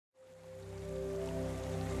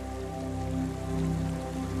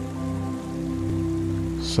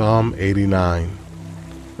Psalm 89.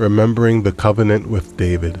 Remembering the covenant with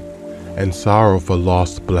David and sorrow for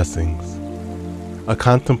lost blessings. A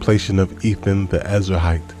contemplation of Ethan the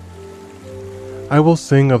Ezrahite. I will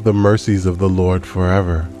sing of the mercies of the Lord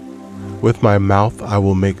forever. With my mouth I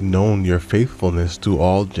will make known your faithfulness to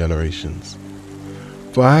all generations.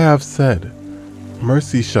 For I have said,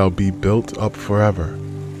 mercy shall be built up forever.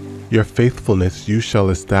 Your faithfulness you shall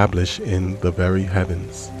establish in the very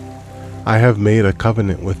heavens. I have made a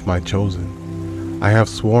covenant with my chosen. I have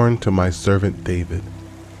sworn to my servant David.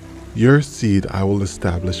 Your seed I will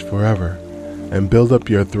establish forever, and build up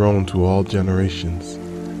your throne to all generations.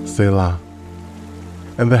 Selah.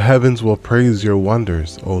 And the heavens will praise your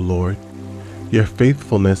wonders, O Lord, your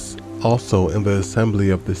faithfulness also in the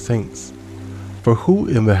assembly of the saints. For who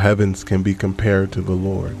in the heavens can be compared to the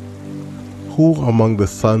Lord? Who among the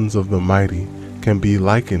sons of the mighty can be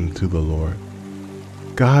likened to the Lord?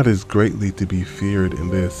 God is greatly to be feared in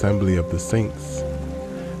the assembly of the saints,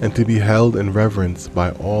 and to be held in reverence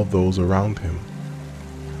by all those around him.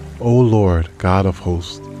 O Lord, God of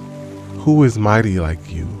hosts, who is mighty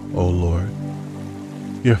like you, O Lord?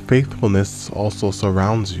 Your faithfulness also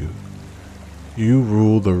surrounds you. You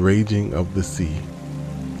rule the raging of the sea.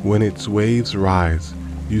 When its waves rise,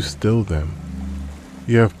 you still them.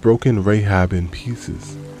 You have broken Rahab in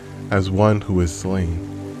pieces, as one who is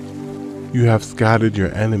slain. You have scattered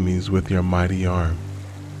your enemies with your mighty arm.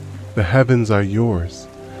 The heavens are yours.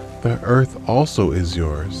 The earth also is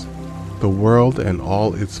yours. The world and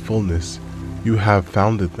all its fullness, you have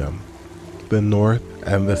founded them. The north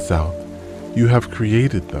and the south, you have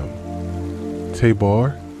created them.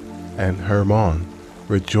 Tabor and Hermon,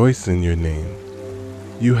 rejoice in your name.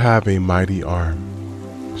 You have a mighty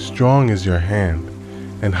arm. Strong is your hand,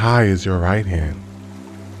 and high is your right hand.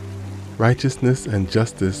 Righteousness and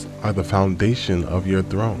justice are the foundation of your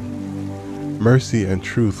throne. Mercy and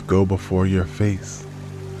truth go before your face.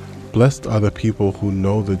 Blessed are the people who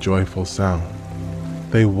know the joyful sound.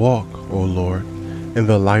 They walk, O Lord, in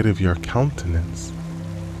the light of your countenance.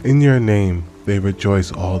 In your name they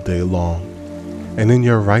rejoice all day long, and in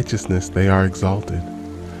your righteousness they are exalted.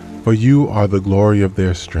 For you are the glory of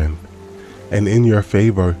their strength, and in your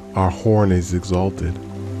favor our horn is exalted.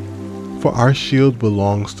 For our shield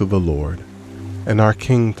belongs to the Lord, and our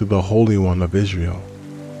King to the Holy One of Israel.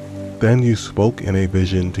 Then you spoke in a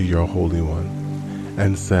vision to your Holy One,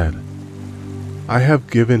 and said, I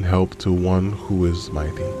have given help to one who is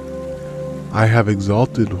mighty. I have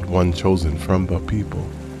exalted one chosen from the people.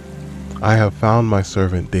 I have found my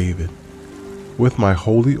servant David. With my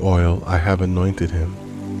holy oil I have anointed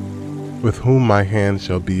him, with whom my hand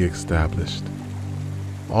shall be established.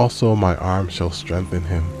 Also my arm shall strengthen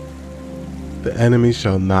him. The enemy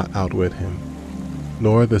shall not outwit him,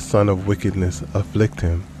 nor the son of wickedness afflict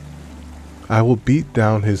him. I will beat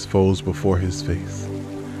down his foes before his face,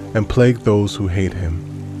 and plague those who hate him.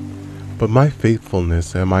 But my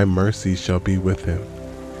faithfulness and my mercy shall be with him,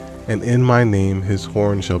 and in my name his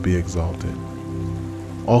horn shall be exalted.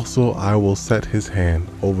 Also I will set his hand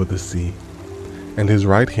over the sea, and his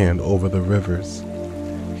right hand over the rivers.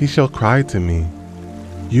 He shall cry to me,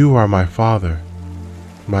 You are my Father,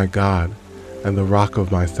 my God, and the rock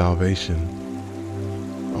of my salvation.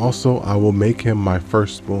 Also I will make him my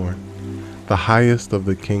firstborn, the highest of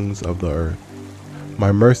the kings of the earth.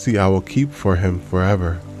 My mercy I will keep for him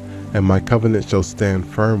forever, and my covenant shall stand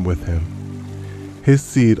firm with him. His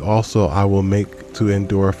seed also I will make to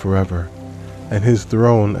endure forever, and his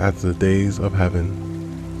throne as the days of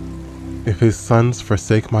heaven. If his sons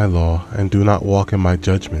forsake my law and do not walk in my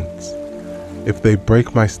judgments, if they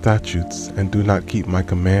break my statutes and do not keep my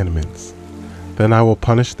commandments, then I will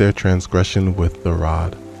punish their transgression with the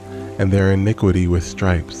rod, and their iniquity with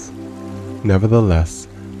stripes. Nevertheless,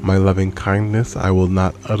 my loving kindness I will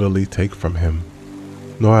not utterly take from him,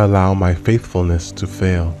 nor allow my faithfulness to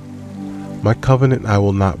fail. My covenant I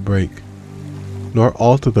will not break, nor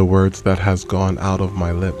alter the words that has gone out of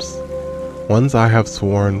my lips. Ones I have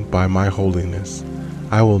sworn by my holiness,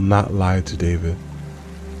 I will not lie to David.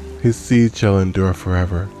 His seed shall endure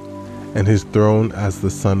forever, and his throne as the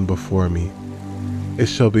sun before me. It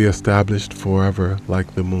shall be established forever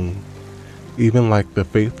like the moon, even like the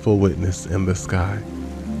faithful witness in the sky.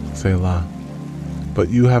 Selah. But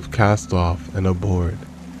you have cast off and abhorred.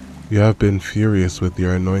 You have been furious with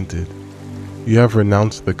your anointed. You have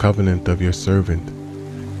renounced the covenant of your servant.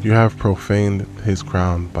 You have profaned his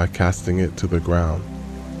crown by casting it to the ground.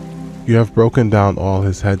 You have broken down all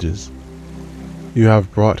his hedges. You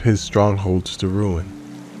have brought his strongholds to ruin.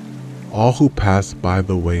 All who pass by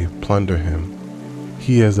the way plunder him.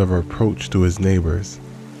 He is a reproach to his neighbors.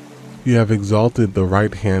 You have exalted the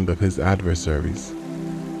right hand of his adversaries.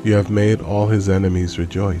 You have made all his enemies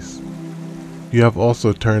rejoice. You have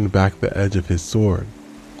also turned back the edge of his sword,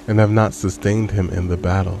 and have not sustained him in the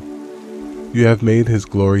battle. You have made his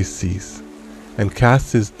glory cease, and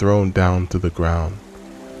cast his throne down to the ground.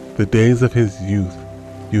 The days of his youth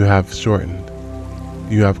you have shortened.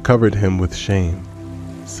 You have covered him with shame.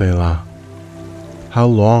 Selah. How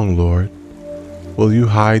long, Lord? Will you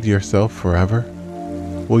hide yourself forever?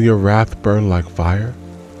 Will your wrath burn like fire?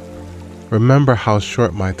 Remember how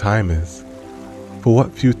short my time is. For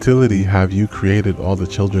what futility have you created all the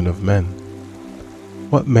children of men?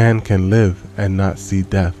 What man can live and not see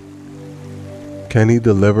death? Can he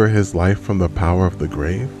deliver his life from the power of the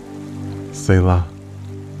grave? Selah.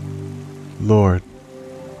 Lord,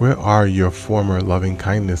 where are your former loving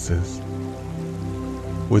kindnesses,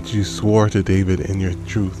 which you swore to David in your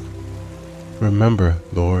truth? Remember,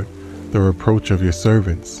 Lord, the reproach of your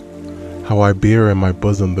servants, how I bear in my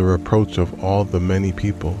bosom the reproach of all the many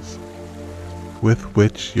peoples, with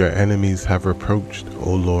which your enemies have reproached,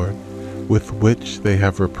 O Lord, with which they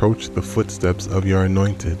have reproached the footsteps of your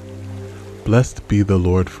anointed. Blessed be the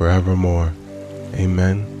Lord forevermore.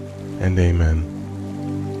 Amen and amen.